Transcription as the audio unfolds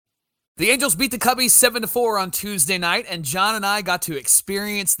The Angels beat the Cubbies 7-4 on Tuesday night, and John and I got to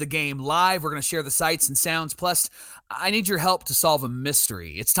experience the game live. We're going to share the sights and sounds. Plus, I need your help to solve a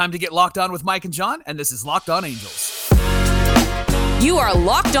mystery. It's time to get locked on with Mike and John, and this is Locked On Angels. You are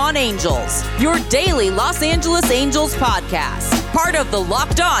Locked On Angels, your daily Los Angeles Angels podcast. Part of the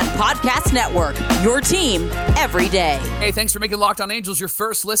Locked On Podcast Network, your team every day. Hey, thanks for making Locked On Angels your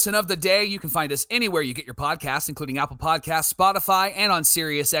first listen of the day. You can find us anywhere you get your podcasts, including Apple Podcasts, Spotify, and on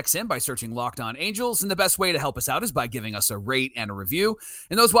SiriusXM by searching Locked On Angels. And the best way to help us out is by giving us a rate and a review.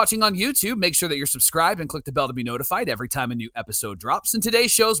 And those watching on YouTube, make sure that you're subscribed and click the bell to be notified every time a new episode drops. And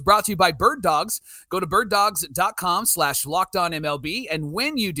today's show is brought to you by Bird Dogs. Go to birddogs.com/LockedOnMLB. And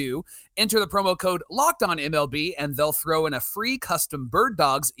when you do, enter the promo code LOCKEDONMLB, and they'll throw in a free custom Bird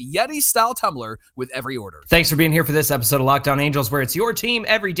Dogs Yeti-style tumbler with every order. Thanks for being here for this episode of Locked On Angels, where it's your team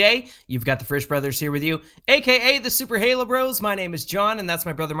every day. You've got the Frisch Brothers here with you, a.k.a. the Super Halo Bros. My name is John, and that's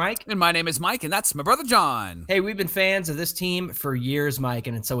my brother Mike. And my name is Mike, and that's my brother John. Hey, we've been fans of this team for years, Mike,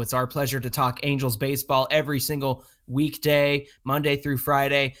 and so it's our pleasure to talk Angels baseball every single weekday, Monday through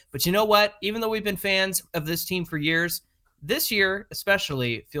Friday. But you know what? Even though we've been fans of this team for years, this year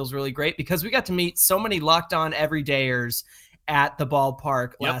especially feels really great because we got to meet so many Locked On everydayers at the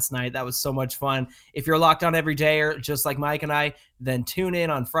ballpark last night. That was so much fun. If you're a Locked On everydayer, just like Mike and I, then tune in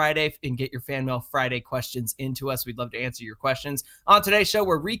on Friday and get your Fan Mail Friday questions into us. We'd love to answer your questions. On today's show,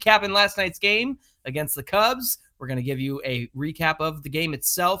 we're recapping last night's game against the Cubs. We're going to give you a recap of the game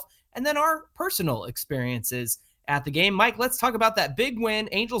itself and then our personal experiences at the game. Mike, let's talk about that big win.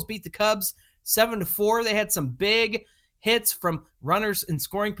 Angels beat the Cubs 7-4. They had some big hits from runners in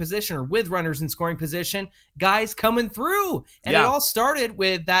scoring position or with runners in scoring position, guys coming through. And it all started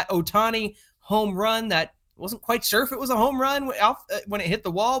with that Ohtani home run that wasn't quite sure if it was a home run when it hit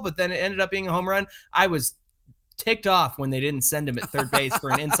the wall, but then it ended up being a home run. I was ticked off when they didn't send him at third base for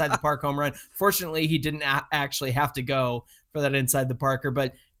an inside the park home run. Fortunately, he didn't actually have to go for that inside the parker,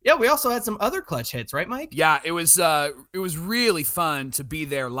 but yeah, we also had some other clutch hits, right, Mike? Yeah, it was really fun to be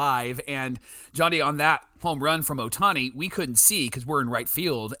there live. And Johnny, on that home run from Ohtani, we couldn't see because we're in right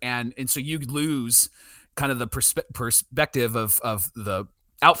field, and so you lose kind of the perspective of the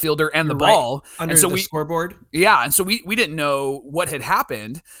outfielder and the ball under and so the scoreboard. Yeah, and so we didn't know what had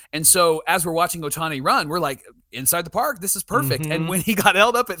happened, and so as we're watching Ohtani run, we're like, inside the park, this is perfect. And when he got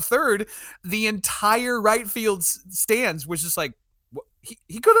held up at third, the entire right field stands was just like,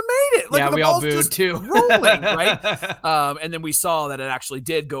 he could have made it. Like, yeah, we all booed too. Rolling, right? And then we saw that it actually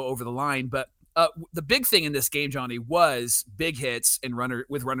did go over the line. But the big thing in this game, Johnny, was big hits and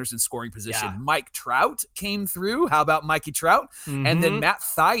with runners in scoring position. Yeah. Mike Trout came through. How about Mikey Trout? And then Matt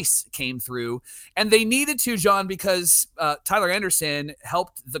Thaiss came through. And they needed to, John, because Tyler Anderson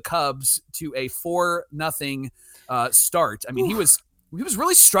helped the Cubs to a 4-0 start. I mean, he was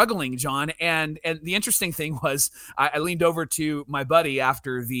really struggling, John. And the interesting thing was I leaned over to my buddy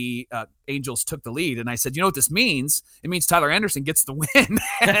after the Angels took the lead, and I said, you know what this means? It means Tyler Anderson gets the win.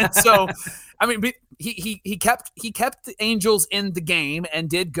 And so, I mean, he kept the Angels in the game and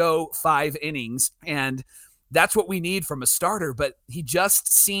did go 5 innings. And that's what we need from a starter. But he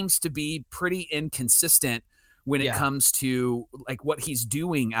just seems to be pretty inconsistent when it comes to like what he's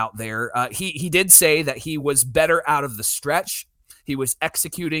doing out there. He did say that he was better out of the stretch. He was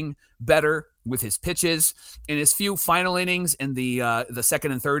executing better with his pitches. In his few final innings in the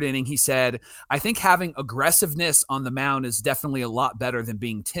second and third inning, he said, I think having aggressiveness on the mound is definitely a lot better than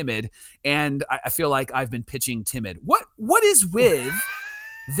being timid. And I feel like I've been pitching timid. What is with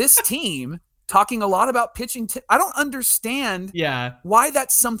this team talking a lot about pitching? I don't understand why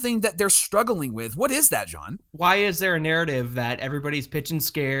that's something that they're struggling with. What is that, John? Why is there a narrative that everybody's pitching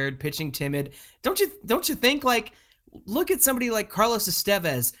scared, pitching timid? Don't you think, like, look at somebody like Carlos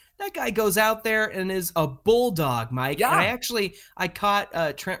Estevez. That guy goes out there and is a bulldog, Mike. Yeah. And I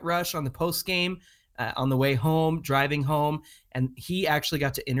caught Trent Rush on the post game on the way home, driving home, and he actually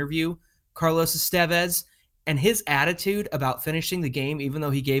got to interview Carlos Estevez. And his attitude about finishing the game, even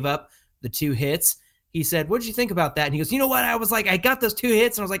though he gave up the 2 hits, he said, what did you think about that? And he goes, you know what? I was like, I got those 2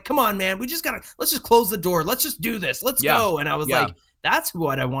 hits, and I was like, come on, man. Let's just close the door. Let's just do this. Let's go. And I was like, that's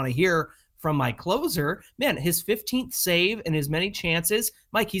what I want to hear from my closer. Man, his 15th save and his many chances.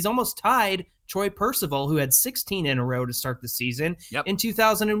 Mike, he's almost tied Troy Percival, who had 16 in a row to start the season in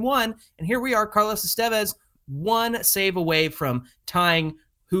 2001. And here we are, Carlos Estevez, 1 save away from tying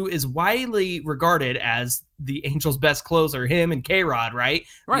who is widely regarded as the Angels' best closer, him and K-Rod, right?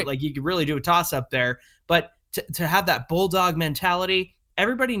 Right. Like, you could really do a toss-up there. But to have that bulldog mentality,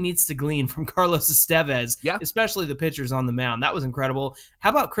 everybody needs to glean from Carlos Estevez, especially the pitchers on the mound. That was incredible.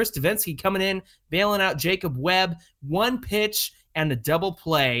 How about Chris Davinsky coming in, bailing out Jacob Webb? 1 pitch and a double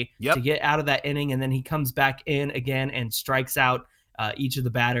play Yep. to get out of that inning. And then he comes back in again and strikes out each of the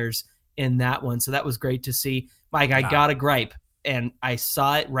batters in that one. So that was great to see. Mike, I got a gripe, and I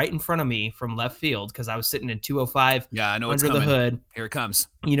saw it right in front of me from left field because I was sitting in 205 I know under the hood. Here it comes.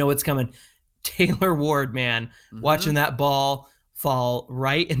 You know what's coming. Taylor Ward, man, watching that ball fall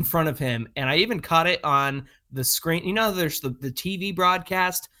right in front of him. And I even caught it on the screen. You know, there's the TV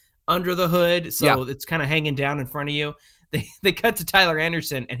broadcast under the hood. So it's kind of hanging down in front of you. They cut to Tyler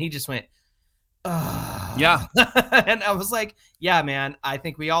Anderson, and he just went, yeah. And I was like, yeah, man, I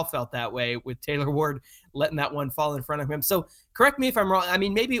think we all felt that way with Taylor Ward letting that one fall in front of him. So correct me if I'm wrong. I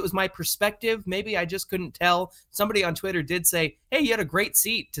mean, maybe it was my perspective. Maybe I just couldn't tell. Somebody on Twitter did say, hey, you had a great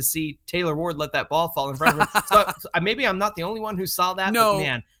seat to see Taylor Ward let that ball fall in front of him. So maybe I'm not the only one who saw that. No, but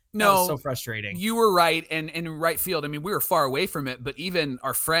man, that was so frustrating. You were right. And in right field, I mean, we were far away from it, but even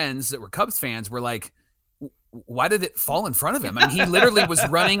our friends that were Cubs fans were like, why did it fall in front of him? I mean, he literally was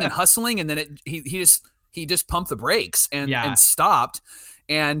running and hustling, and then he just pumped the brakes and stopped.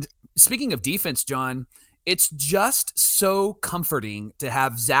 And speaking of defense, John, it's just so comforting to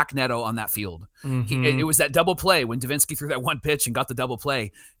have Zach Neto on that field. It was that double play when Davinsky threw that one pitch and got the double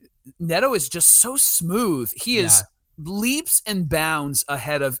play. Neto is just so smooth. He is leaps and bounds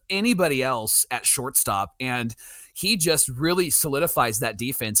ahead of anybody else at shortstop, and he just really solidifies that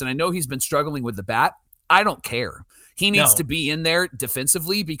defense. And I know he's been struggling with the bat. I don't care. He needs to be in there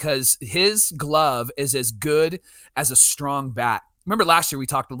defensively because his glove is as good as a strong bat. Remember last year we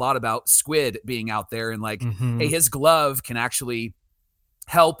talked a lot about Squid being out there and like, hey, his glove can actually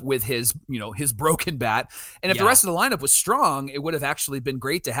help with his broken bat. And if the rest of the lineup was strong, it would have actually been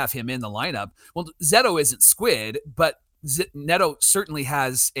great to have him in the lineup. Well, Zeto isn't Squid, but Neto certainly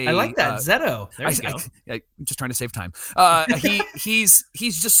has a. I like that Zeto. There you go. I'm just trying to save time. He's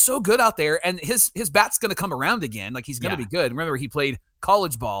just so good out there, and his bat's going to come around again. Like he's going to be good. Remember, he played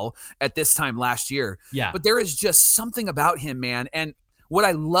college ball at this time last year. Yeah. But there is just something about him, man. And what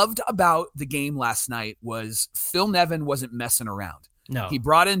I loved about the game last night was Phil Nevin wasn't messing around. No. He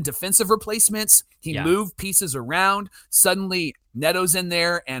brought in defensive replacements. He moved pieces around. Suddenly Neto's in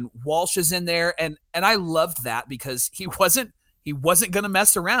there and Walsh is in there. And I loved that because he wasn't going to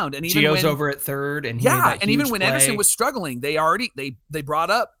mess around. And even Gio's over at third. And even when Anderson was struggling, they brought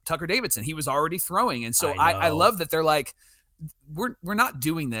up Tucker Davidson. He was already throwing. And so I love that they're like, we're not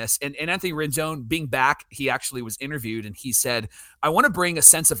doing this. And Anthony Rendon being back, he actually was interviewed and he said, I want to bring a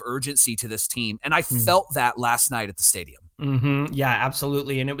sense of urgency to this team. And I felt that last night at the stadium. Yeah,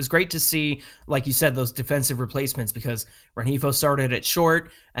 absolutely. And it was great to see, like you said, those defensive replacements because Rengifo started at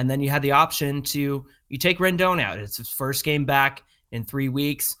short and then you had the option you take Rendon out. It's his first game back in 3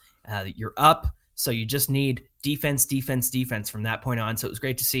 weeks. You're up. So you just need defense from that point on. So it was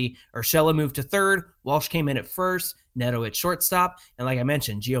great to see Urshela move to third. Walsh came in at first, Neto at shortstop. And like I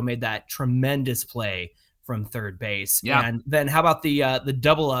mentioned, Gio made that tremendous play from third base. Yeah. And then how about the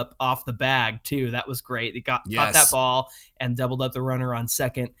double up off the bag too? That was great. They caught that ball and doubled up the runner on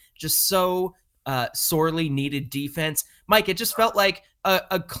second. Just so sorely needed defense. Mike, it just felt like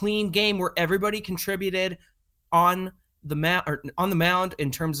a clean game where everybody contributed on the mound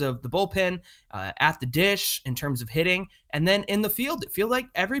in terms of the bullpen, at the dish in terms of hitting, and then in the field. It felt like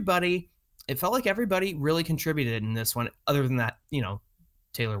everybody really contributed in this one, other than that,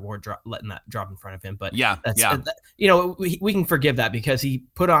 Taylor Ward letting that drop in front of him. But we can forgive that because he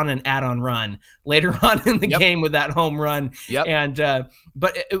put on an add-on run later on in the game with that home run. And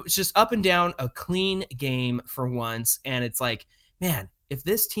but it was just up and down, a clean game for once. And it's like, man, if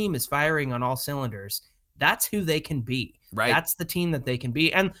this team is firing on all cylinders, that's who they can be. Right. That's the team that they can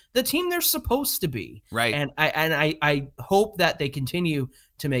be, and the team they're supposed to be. Right. And I hope that they continue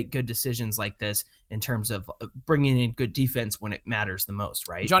to make good decisions like this in terms of bringing in good defense when it matters the most.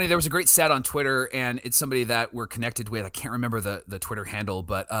 Right. Johnny, there was a great stat on Twitter, and it's somebody that we're connected with. I can't remember the Twitter handle,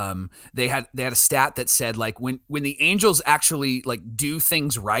 but they had a stat that said like when the Angels actually like do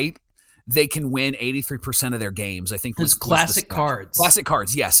things right, they can win 83% of their games. I think was classic cards. Classic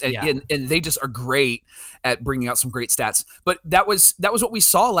cards, yes, and they just are great at bringing out some great stats. But that was what we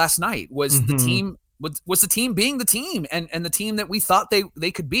saw last night. Was the team was the team being the team and the team that we thought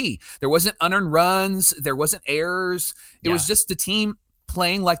they could be. There wasn't unearned runs, there wasn't errors. It was just the team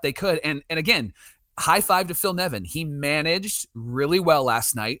playing like they could. And again, high five to Phil Nevin. He managed really well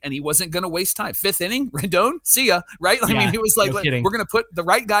last night, and he wasn't going to waste time. 5th inning, Rendon, see ya, right? I mean, he was like, we're going to put the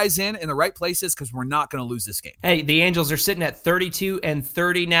right guys in the right places because we're not going to lose this game. Hey, the Angels are sitting at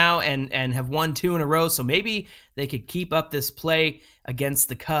 32-30 now and have won 2 in a row, so maybe they could keep up this play against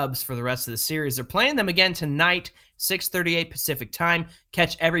the Cubs for the rest of the series. They're playing them again tonight, 6:38 Pacific time.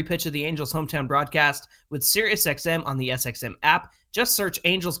 Catch every pitch of the Angels hometown broadcast with SiriusXM on the SXM app. Just search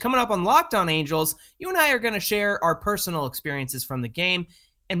Angels. Coming up on Locked On Angels, you and I are going to share our personal experiences from the game,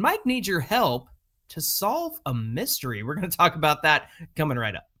 and Mike needs your help to solve a mystery. We're going to talk about that coming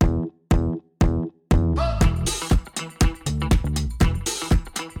right up.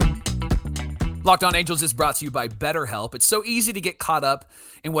 Locked On Angels is brought to you by BetterHelp. It's so easy to get caught up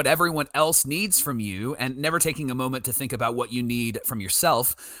in what everyone else needs from you and never taking a moment to think about what you need from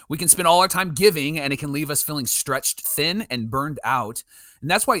yourself. We can spend all our time giving, and it can leave us feeling stretched thin and burned out.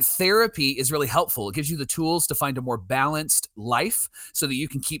 And that's why therapy is really helpful. It gives you the tools to find a more balanced life so that you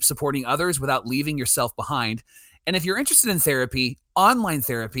can keep supporting others without leaving yourself behind. And if you're interested in therapy, online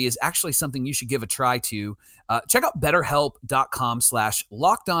therapy is actually something you should give a try to. Check out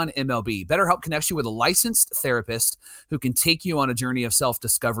BetterHelp.com/LockedOnMLB. BetterHelp connects you with a licensed therapist who can take you on a journey of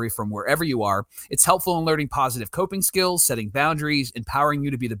self-discovery from wherever you are. It's helpful in learning positive coping skills, setting boundaries, empowering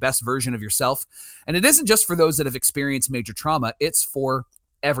you to be the best version of yourself. And it isn't just for those that have experienced major trauma. It's for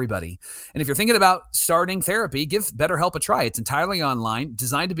everybody. And if you're thinking about starting therapy, give BetterHelp a try. It's entirely online,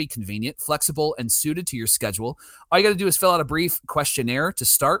 designed to be convenient, flexible, and suited to your schedule. All you got to do is fill out a brief questionnaire to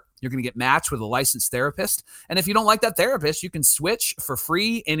start. You're going to get matched with a licensed therapist. And if you don't like that therapist, you can switch for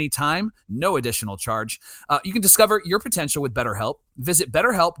free anytime, no additional charge. You can discover your potential with BetterHelp. Visit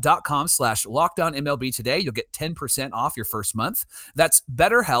BetterHelp.com/LockedOnMLB today. You'll get 10% off your first month. That's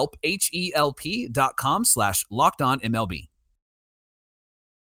BetterHelp, HELP.com/LockedOnMLB.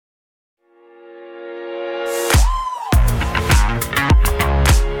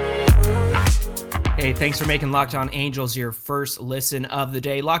 Hey, thanks for making Locked On Angels your first listen of the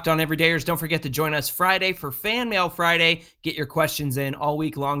day. Locked On Everydayers, don't forget to join us Friday for Fan Mail Friday. Get your questions in all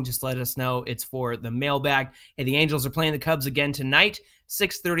week long. Just let us know it's for the mailbag. Hey, the Angels are playing the Cubs again tonight,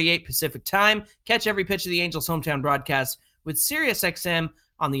 6:38 Pacific time. Catch every pitch of the Angels hometown broadcast with SiriusXM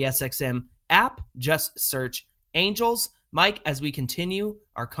on the SXM app. Just search Angels. Mike, as we continue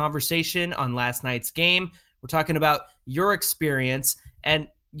our conversation on last night's game, we're talking about your experience, and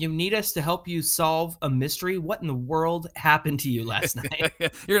you need us to help you solve a mystery. What in the world happened to you last night?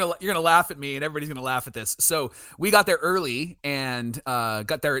 You're gonna laugh at me, and everybody's gonna laugh at this. So we got there early and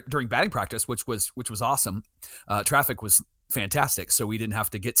got there during batting practice, which was awesome. Traffic was fantastic, so we didn't have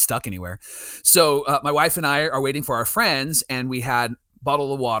to get stuck anywhere. So my wife and I are waiting for our friends, and we had a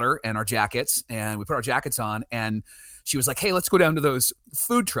bottle of water and our jackets, and we put our jackets on, and she was like, "Hey, let's go down to those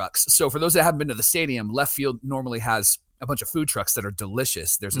food trucks." So for those that haven't been to the stadium, left field normally has a bunch of food trucks that are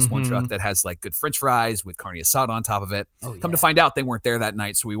delicious. There's this one truck that has like good French fries with carne asada on top of it. Come to find out, they weren't there that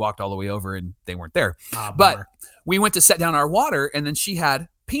night, so we walked all the way over and they weren't there. But we went to set down our water, and then she had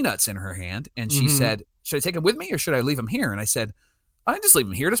peanuts in her hand, and she said, "Should I take them with me or should I leave them here?" And I said, "I just leave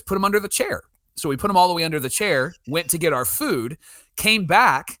them here. Just put them under the chair." So we put them all the way under the chair, went to get our food, came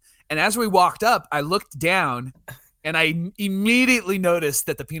back, and as we walked up, I looked down, and I immediately noticed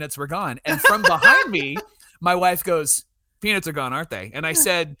that the peanuts were gone. And from behind me, my wife goes, "Peanuts are gone, aren't they?" And I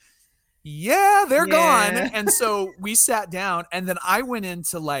said, "Yeah, they're gone." And so we sat down, and then I went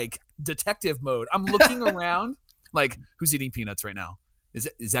into like detective mode. I'm looking around like, who's eating peanuts right now? Is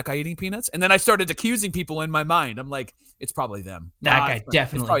that guy eating peanuts? And then I started accusing people in my mind. I'm like, it's probably them. That guy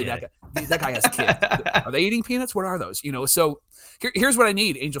definitely did. That guy has kids. Are they eating peanuts? What are those? So here's what I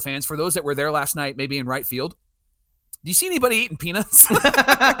need, Angel fans, for those that were there last night, maybe in right field. Do you see anybody eating peanuts?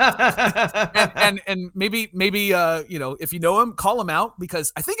 and maybe if you know him, call him out,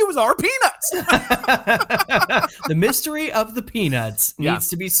 because I think it was our peanuts. The mystery of the peanuts needs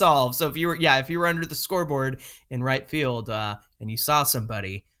to be solved. So if you were under the scoreboard in right field and you saw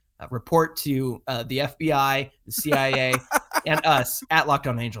somebody, report to the FBI, the CIA, and us at Locked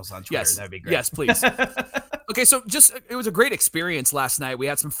On Angels on Twitter. Yes, that'd be great. Yes, please. Okay, so it was a great experience last night. We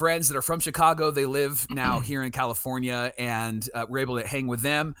had some friends that are from Chicago. They live now here in California, and we're able to hang with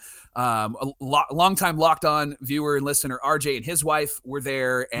them. A longtime Locked On viewer and listener, RJ and his wife, were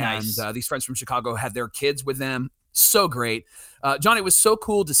there, and these friends from Chicago had their kids with them. So great. John, it was so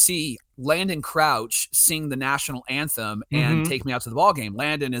cool to see Landon Crouch sing the national anthem and take me out to the ball game.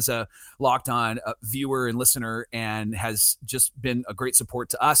 Landon is a Locked On viewer and listener and has just been a great support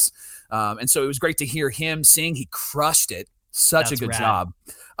to us. And so it was great to hear him sing. He crushed it. That's a good job.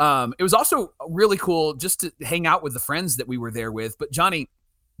 It was also really cool just to hang out with the friends that we were there with. But Johnny,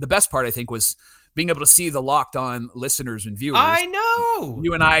 the best part, I think, was being able to see the Locked On listeners and viewers. I know.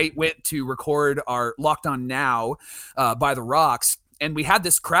 You and I went to record our Locked On Now by the Rocks, and we had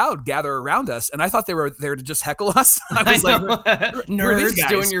this crowd gather around us, and I thought they were there to just heckle us. I was like, nerds guys,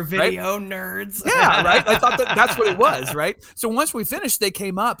 doing your video, right? nerds. Yeah, right? I thought that's what it was, right? So once we finished, they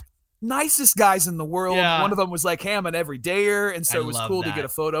came up. Nicest guys in the world. Yeah. One of them was like, hey, I'm an everydayer. And so it was cool to get a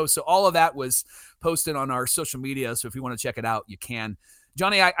photo. So all of that was posted on our social media. So if you want to check it out, you can.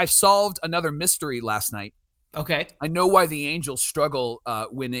 Johnny, I solved another mystery last night. Okay. I know why the Angels struggle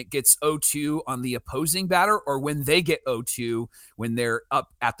when it gets 0-2 on the opposing batter or when they get 0-2 when they're up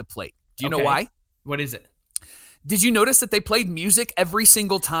at the plate. Do you know why? What is it? Did you notice that they played music every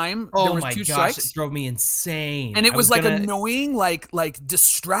single time there was 2 strikes? It drove me insane. And it was like annoying, like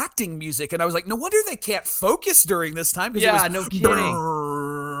distracting music. And I was like, no wonder they can't focus during this time. Yeah, it was no kidding.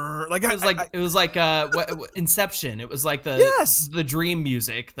 Like it was like Inception. It was like the dream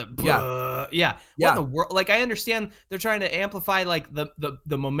music. What in the world? Like, I understand they're trying to amplify like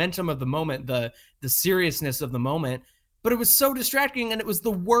the momentum of the moment, the seriousness of the moment. But it was so distracting, and it was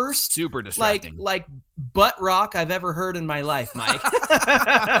the worst, super distracting, like butt rock I've ever heard in my life, Mike.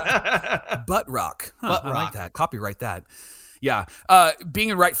 Butt rock. Butt rock. I like that. Copyright that. Yeah. Being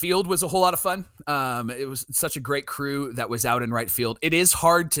in right field was a whole lot of fun. It was such a great crew that was out in right field. It is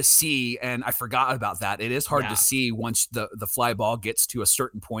hard to see, and I forgot about that. It is hard to see once the fly ball gets to a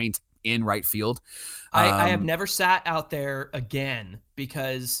certain point in right field. I have never sat out there again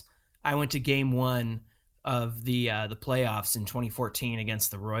because I went to game 1 of the playoffs in 2014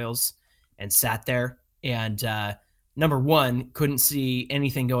 against the Royals and sat there, and number one, couldn't see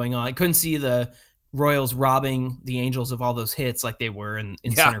anything going on. I couldn't see the Royals robbing the Angels of all those hits like they were in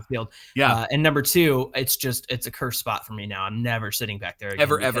center field. Yeah. And number 2, it's a cursed spot for me now. I'm never sitting back there again.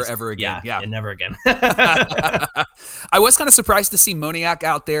 Ever again. Yeah. Never again. I was kind of surprised to see Moniak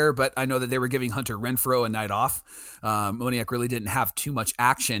out there, but I know that they were giving Hunter Renfroe a night off. Moniak really didn't have too much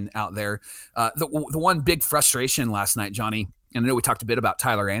action out there. The one big frustration last night, Johnny, and I know we talked a bit about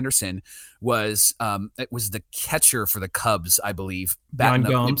Tyler Anderson, was it was the catcher for the Cubs, I believe. Jon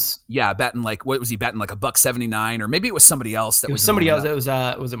Gomes. Yeah, batting like, what was he batting, like a $179, or maybe it was somebody else. It was somebody else. It was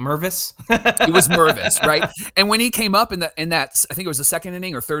it Mervis? It was Mervis, right? And when he came up in that, I think it was the second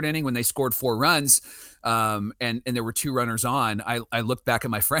inning or third inning when they scored 4 runs, and there were 2 runners on, I looked back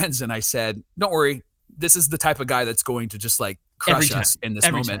at my friends and I said, don't worry, this is the type of guy that's going to just like crush us in this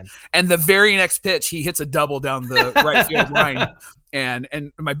moment. And the very next pitch, he hits a double down the right field line. And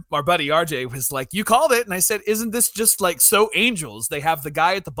my buddy RJ was like, you called it. And I said, isn't this just like so Angels? They have the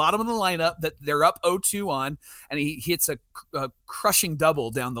guy at the bottom of the lineup that they're up 0-2 on, and he hits a crushing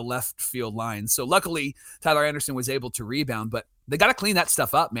double down the left field line. So luckily Tyler Anderson was able to rebound, but they got to clean that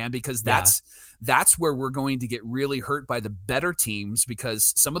stuff up, man, because that's where we're going to get really hurt by the better teams,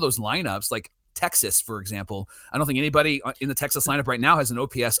 because some of those lineups, like Texas, for example, I don't think anybody in the Texas lineup right now has an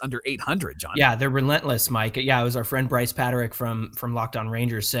OPS under 800, John. Yeah, they're relentless, Mike. Yeah, it was our friend Bryce Patrick from Locked On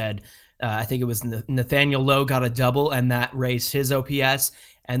Rangers said, I think it was Nathaniel Lowe got a double, and that raised his OPS,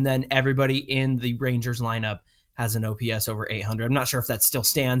 and then everybody in the Rangers lineup has an OPS over 800. I'm not sure if that still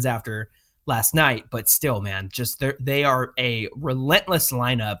stands after last night, but still, man, just they are a relentless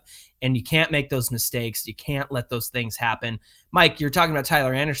lineup, and you can't make those mistakes. You can't let those things happen. Mike, you're talking about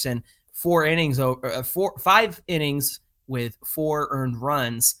Tyler Anderson. 5 innings with 4 earned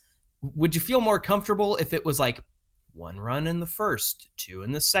runs. Would you feel more comfortable if it was like 1 run in the first, 2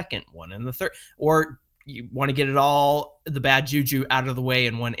 in the second, 1 in the third, or you want to get it all, the bad juju, out of the way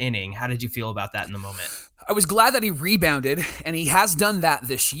in 1 inning? How did you feel about that in the moment? I was glad that he rebounded, and he has done that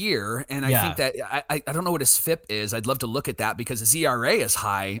this year. And I think that I don't know what his FIP is. I'd love to look at that because his ERA is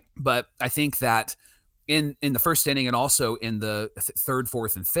high, but I think that in the first inning and also in the third,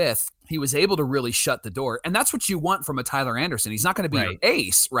 fourth, and fifth, he was able to really shut the door. And that's what you want from a Tyler Anderson. He's not going to be your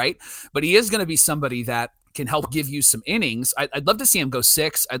ace, right? But he is going to be somebody that can help give you some innings. I'd love to see him go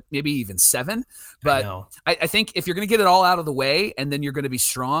 6, maybe even 7. But I think if you're going to get it all out of the way and then you're going to be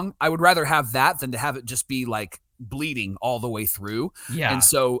strong, I would rather have that than to have it just be like bleeding all the way through. Yeah. And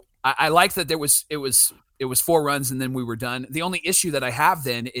so I like that it was 4 runs and then we were done. The only issue that I have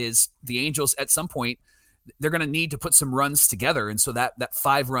then is the Angels at some point, they're going to need to put some runs together. And so that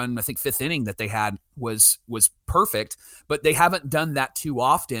 5-run, I think 5th inning that they had was perfect, but they haven't done that too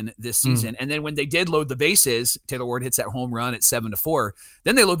often this season. And then when they did load the bases, Taylor Ward hits that home run at 7-4.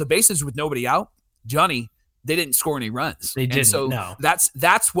 Then they load the bases with nobody out. Johnny, they didn't score any runs. They didn't. So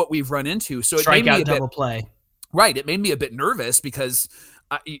that's what we've run into. So it strike made me out double play. Right. It made me a bit nervous because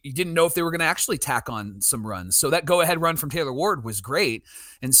you didn't know if they were going to actually tack on some runs. So that go-ahead run from Taylor Ward was great.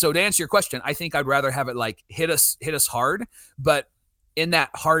 And so to answer your question, I think I'd rather have it like hit us hard. But in that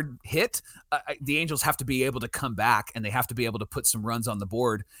hard hit, the Angels have to be able to come back, and they have to be able to put some runs on the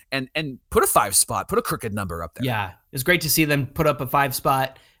board and put a 5 spot, put a crooked number up there. Yeah, it's great to see them put up a 5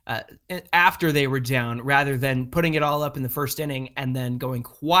 spot after they were down, rather than putting it all up in the first inning and then going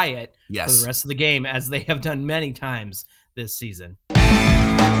quiet for the rest of the game, as they have done many times this season.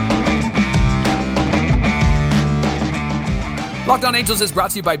 Locked On Angels is brought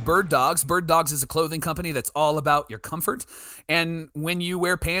to you by Bird Dogs. Bird Dogs is a clothing company that's all about your comfort. And when you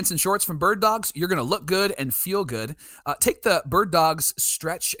wear pants and shorts from Bird Dogs, you're going to look good and feel good. Take the Bird Dogs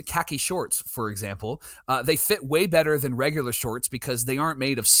stretch khaki shorts, for example. They fit way better than regular shorts because they aren't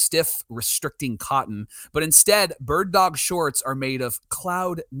made of stiff, restricting cotton. But instead, Bird Dog shorts are made of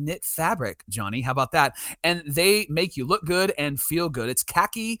cloud knit fabric, Johnny. How about that? And they make you look good and feel good. It's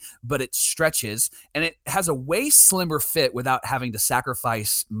khaki, but it stretches. And it has a way slimmer fit without having to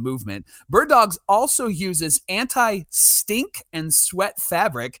sacrifice movement. Bird Dogs also uses anti-stink and sweat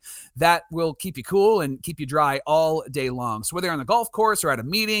fabric that will keep you cool and keep you dry all day long. So whether you're on the golf course or at a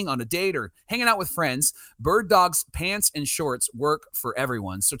meeting, on a date, or hanging out with friends, Bird Dogs pants and shorts work for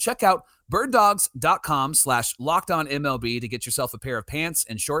everyone. So check out birddogs.com/LockedOnMLB to get yourself a pair of pants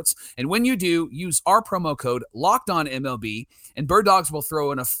and shorts. And when you do, use our promo code LockedOnMLB, and Bird Dogs will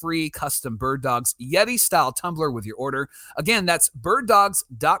throw in a free custom Bird Dogs Yeti-style tumbler with your order. Again, that's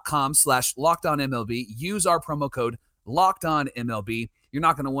birddogs.com/LockedOnMLB. Use our promo code LockedOnMLB. You're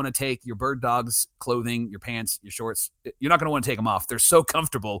not going to want to take your Bird Dogs clothing, your pants, your shorts. You're not going to want to take them off. They're so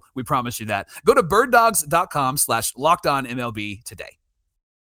comfortable. We promise you that. Go to birddogs.com/LockedOnMLB today.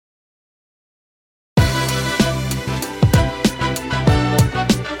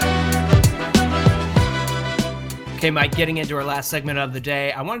 Okay, Mike, getting into our last segment of the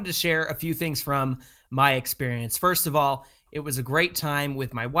day, I wanted to share a few things from my experience. First of all, it was a great time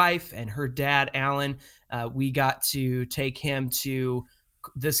with my wife and her dad, Alan. We got to take him to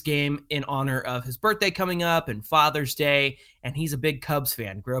this game in honor of his birthday coming up and Father's Day, and he's a big Cubs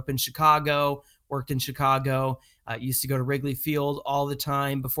fan. Grew up in Chicago, worked in Chicago, used to go to Wrigley Field all the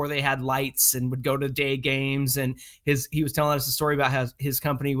time before they had lights, and would go to day games. And he was telling us a story about how his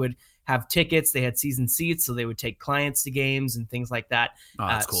company would have tickets. They had season seats, so they would take clients to games and things like that. Oh,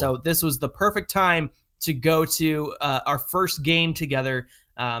 that's cool. So this was the perfect time to go to our first game together.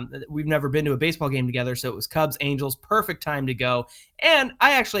 We've never been to a baseball game together, so it was Cubs Angels, perfect time to go. And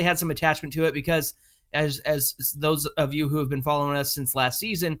I actually had some attachment to it because as those of you who have been following us since last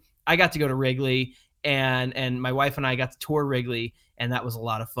season, I got to go to Wrigley, and my wife and I got to tour Wrigley, and that was a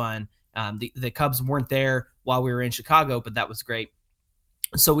lot of fun. The Cubs weren't there while we were in Chicago, but that was great.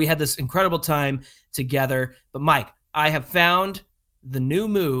 So we had this incredible time together. But Mike, I have found the new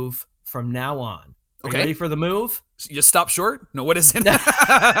move from now on. Are you ready for the move? You stop short? No, what is it?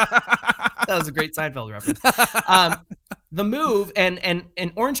 That was a great Seinfeld reference. The move, and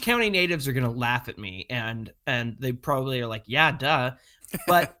Orange County natives are going to laugh at me, and they probably are like, yeah, duh.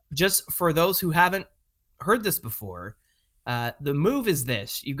 But just for those who haven't heard this before, the move is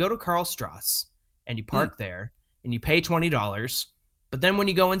this. You go to Karl Strauss, and you park there, and you pay $20. But then when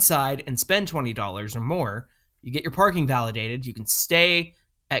you go inside and spend $20 or more, you get your parking validated. You can stay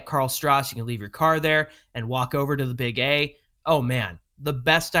at Karl Strauss. You can leave your car there and walk over to the Big A. Oh, man, the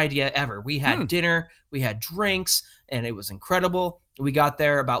best idea ever. We had dinner, we had drinks, and it was incredible. We got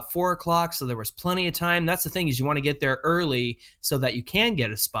there about 4 o'clock, so there was plenty of time. That's the thing, is you want to get there early so that you can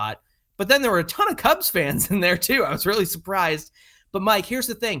get a spot. But then there were a ton of Cubs fans in there, too. I was really surprised. But, Mike, here's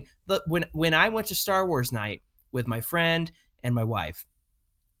the thing. When I went to Star Wars night with my friend and my wife,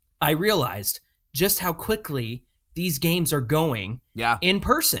 I realized just how quickly these games are going in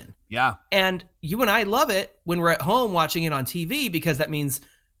person. Yeah. And you and I love it when we're at home watching it on TV, because that means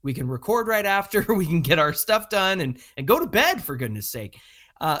we can record right after, we can get our stuff done and go to bed, for goodness sake.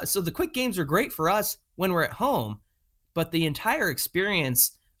 So the quick games are great for us when we're at home, but the entire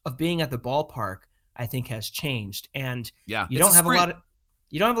experience of being at the ballpark, I think, has changed. And you don't have a lot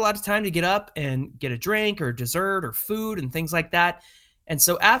of time to get up and get a drink or dessert or food and things like that. And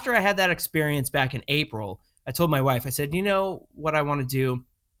so after I had that experience back in April, I told my wife, I said, you know what I want to do?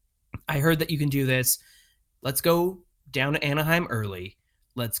 I heard that you can do this. Let's go down to Anaheim early.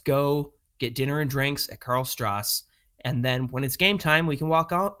 Let's go get dinner and drinks at Karl Strauss. And then when it's game time, we can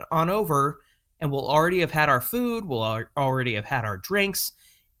walk on over, and we'll already have had our food. We'll already have had our drinks.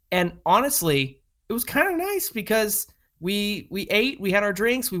 And honestly, it was kind of nice because we ate, we had our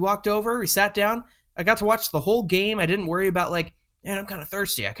drinks, we walked over, we sat down. I got to watch the whole game. I didn't worry about like, man, I'm kind of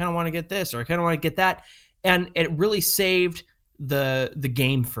thirsty. I kind of want to get this, or I kind of want to get that. And it really saved the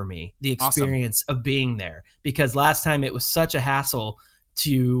game for me, the experience of being there, because last time it was such a hassle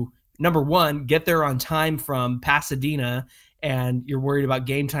to, number one, get there on time from Pasadena and you're worried about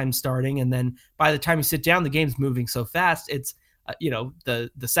game time starting. And then by the time you sit down, the game's moving so fast. It's, the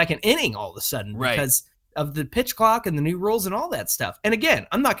second inning all of a sudden because of the pitch clock and the new rules and all that stuff. And again,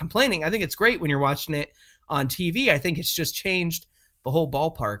 I'm not complaining. I think it's great when you're watching it on TV. I think it's just changed the whole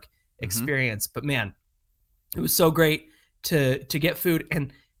ballpark experience. But man, it was so great to get food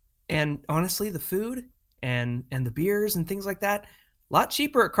and honestly, the food and the beers and things like that, a lot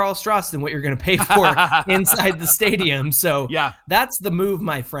cheaper at Karl Strauss than what you're going to pay for inside the stadium. So yeah, that's the move,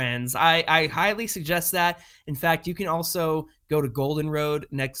 my friends. I highly suggest that. In fact, you can also go to Golden Road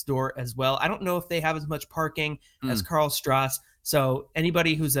next door as well. I don't know if they have as much parking as Karl Strauss. So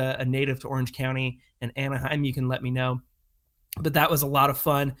anybody who's a native to Orange County and Anaheim, you can let me know. But that was a lot of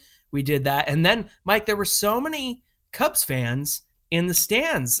fun. We did that. And then, Mike, there were so many Cubs fans in the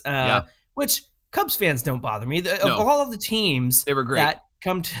stands, which Cubs fans don't bother me. Of all of the teams they were great. That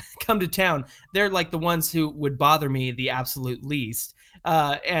come to town, they're like the ones who would bother me the absolute least.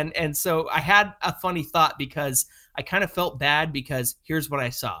 And so I had a funny thought because I kind of felt bad because here's what I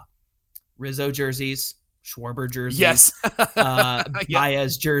saw. Rizzo jerseys, Schwarber jerseys, yes,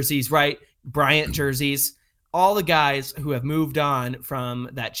 Baez jerseys, right? Bryant jerseys, all the guys who have moved on from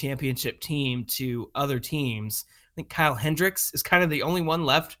that championship team to other teams. I think Kyle Hendricks is kind of the only one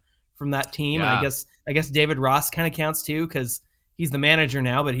left from that team. Yeah. And I guess David Ross kind of counts too, because he's the manager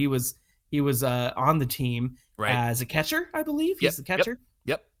now, but he was on the team as a catcher, I believe. He's the catcher.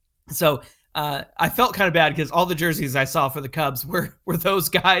 Yep. So I felt kind of bad because all the jerseys I saw for the Cubs were those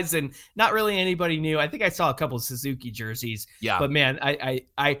guys, and not really anybody new. I think I saw a couple of Suzuki jerseys. Yeah. But man, I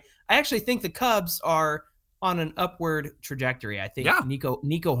actually think the Cubs are on an upward trajectory. I think Nico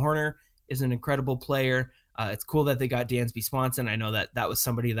Hoerner is an incredible player. It's cool that they got Dansby Swanson. I know that was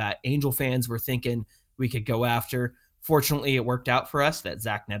somebody that Angel fans were thinking we could go after. Fortunately, it worked out for us that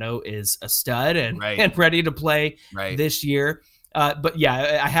Zach Neto is a stud and ready to play this year. But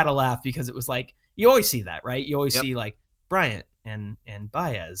yeah, I had a laugh because it was like, you always see that, right? You always see like Bryant and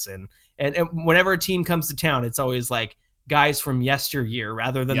Baez and whenever a team comes to town, it's always like guys from yesteryear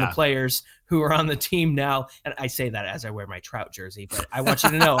rather than the players who are on the team now. And I say that as I wear my Trout jersey, but I want you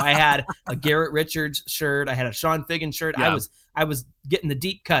to know I had a Garrett Richards shirt. I had a Sean Figgin shirt. Yeah. I was getting the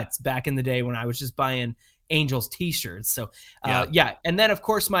deep cuts back in the day when I was just buying Angels t-shirts. So And then of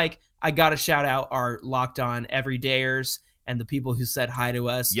course, Mike, I got to shout out our Locked On Everydayers and the people who said hi to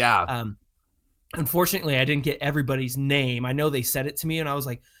us. Yeah. Unfortunately, I didn't get everybody's name. I know they said it to me and I was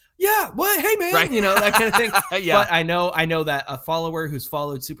like, yeah, what? Hey, man, that kind of thing. But I know that a follower who's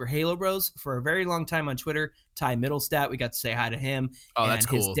followed Super Halo Bros for a very long time on Twitter, Ty Middlestat, we got to say hi to him. Oh, and that's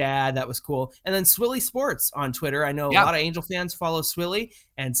cool. His dad, that was cool. And then Swilly Sports on Twitter. I know a lot of Angel fans follow Swilly,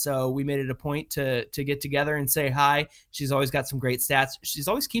 and so we made it a point to get together and say hi. She's always got some great stats. She's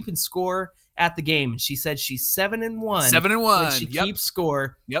always keeping score at the game. She said she's 7-1. 7-1. When she keeps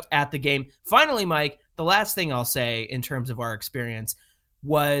score at the game. Finally, Mike, the last thing I'll say in terms of our experience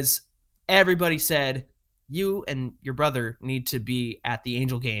was everybody said you and your brother need to be at the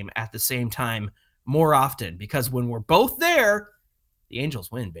Angel game at the same time more often, because when we're both there, the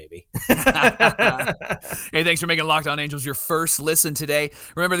Angels win, baby. Hey, thanks for making Locked On Angels your first listen today.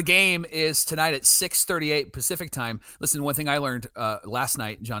 Remember, the game is tonight at 6:38 Pacific time. Listen, one thing I learned last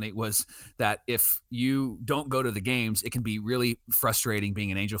night, Johnny, was that if you don't go to the games, it can be really frustrating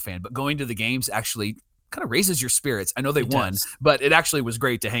being an Angel fan. But going to the games actually kind of raises your spirits. I know they won, but it actually was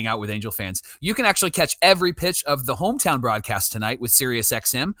great to hang out with Angel fans. You can actually catch every pitch of the hometown broadcast tonight with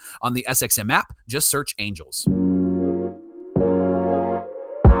SiriusXM on the SXM app. Just search Angels.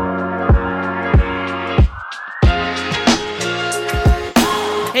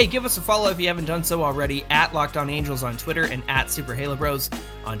 Hey, give us a follow if you haven't done so already at Locked On Angels on Twitter and at Super Halo Bros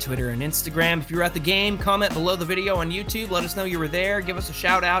on Twitter and Instagram. If you're at the game, comment below the video on YouTube. Let us know you were there. Give us a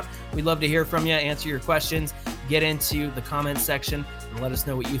shout out. We'd love to hear from you, answer your questions, get into the comments section, and let us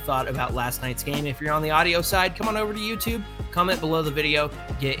know what you thought about last night's game. If you're on the audio side, come on over to YouTube, comment below the video,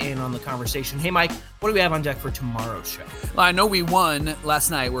 get in on the conversation. Hey, Mike, what do we have on deck for tomorrow's show? Well, I know we won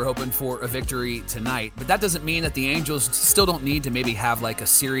last night. We're hoping for a victory tonight, but that doesn't mean that the Angels still don't need to maybe have like a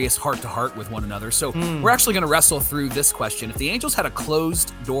serious heart-to-heart with one another. So we're actually going to wrestle through this question. If the Angels had a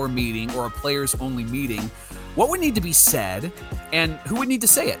closed-door meeting or a players-only meeting, what would need to be said and who would need to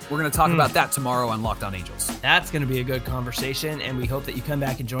say it? We're going to talk about that tomorrow on Locked On Angels. That's going to be a good conversation, and we hope that you come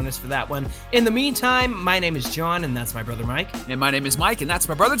back and join us for that one. In the meantime, my name is John, and that's my brother Mike. And my name is Mike, and that's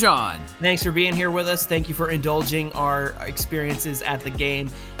my brother John. Thanks for being here with us. Thank you for indulging our experiences at the game,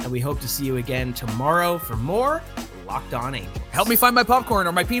 and we hope to see you again tomorrow for more Locked On Angels. Help me find my popcorn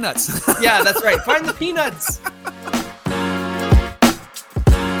or my peanuts. Yeah, that's right. Find the peanuts.